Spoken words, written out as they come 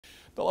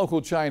The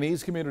local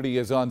Chinese community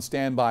is on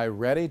standby,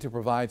 ready to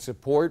provide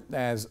support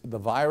as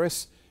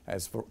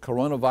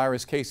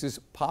coronavirus cases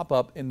pop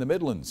up in the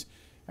Midlands.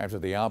 After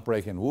the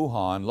outbreak in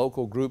Wuhan,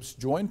 local groups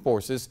joined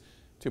forces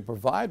to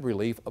provide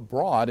relief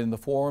abroad in the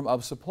form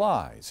of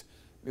supplies.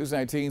 News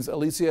 19's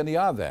Alicia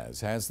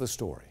Nieves has the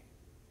story.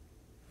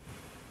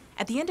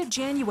 At the end of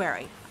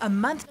January, a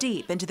month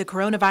deep into the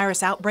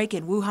coronavirus outbreak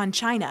in Wuhan,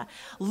 China,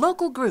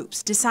 local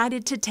groups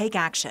decided to take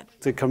action.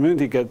 The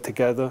community get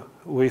together.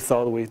 We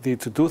thought we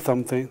need to do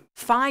something.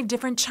 5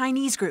 different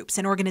Chinese groups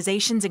and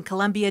organizations in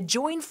Colombia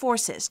joined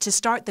forces to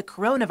start the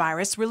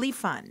Coronavirus Relief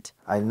Fund.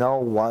 I know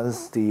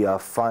once the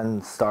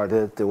fund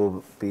started, there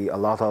will be a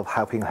lot of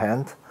helping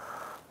hand,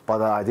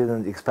 but I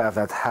didn't expect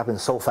that to happen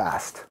so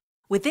fast.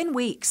 Within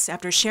weeks,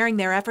 after sharing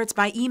their efforts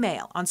by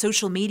email, on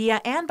social media,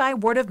 and by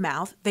word of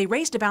mouth, they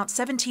raised about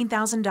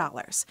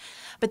 $17,000.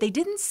 But they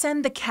didn't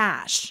send the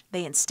cash.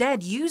 They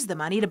instead used the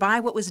money to buy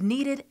what was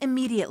needed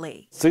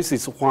immediately. This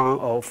is one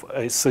of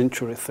a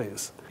century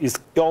things. It's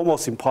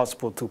almost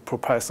impossible to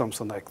prepare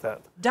something like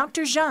that.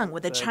 Dr. Zhang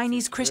with the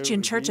Chinese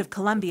Christian Church of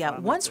Colombia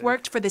once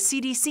worked for the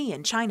CDC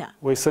in China.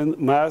 We sent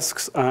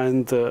masks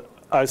and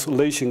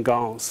isolation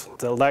gowns.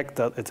 They like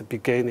that at the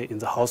beginning in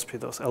the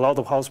hospitals. A lot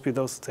of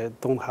hospitals, they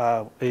don't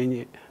have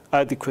any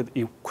adequate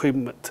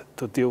equipment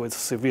to deal with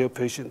severe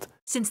patients.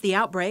 Since the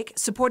outbreak,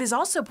 support is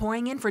also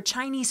pouring in for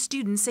Chinese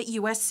students at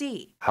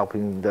USC.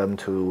 Helping them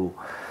to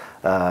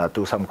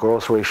do some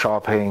grocery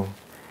shopping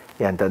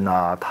and then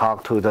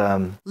talk to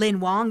them.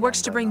 Lin Wang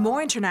works to bring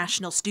more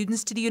international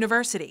students to the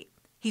university.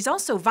 He's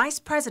also vice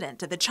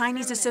president of the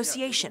Chinese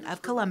Association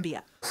of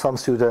Colombia. Some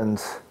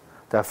students,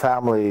 their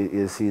family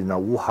is in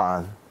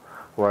Wuhan,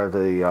 where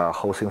the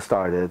whole thing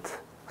started.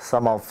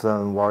 Some of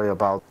them worry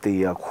about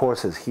the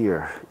courses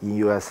here in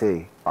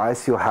USA. I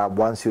still have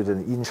one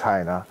student in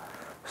China,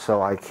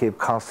 so I keep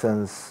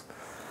constant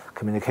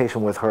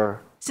communication with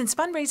her. Since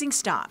fundraising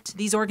stopped,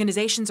 these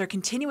organizations are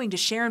continuing to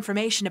share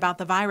information about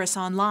the virus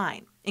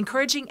online,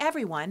 encouraging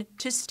everyone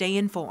to stay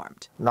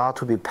informed. Not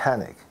to be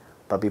panicked,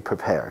 but be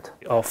prepared.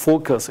 Our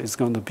focus is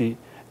going to be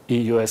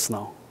in US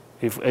now.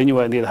 If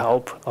anyone needs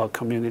help, our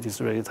community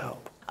is ready to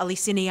help.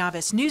 Alicia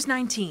Nieves, News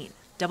 19,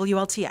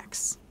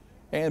 WLTX.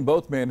 And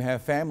both men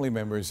have family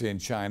members in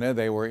China.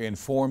 They were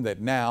informed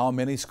that now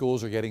many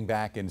schools are getting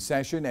back in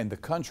session and the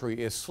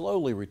country is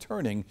slowly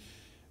returning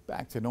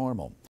back to normal.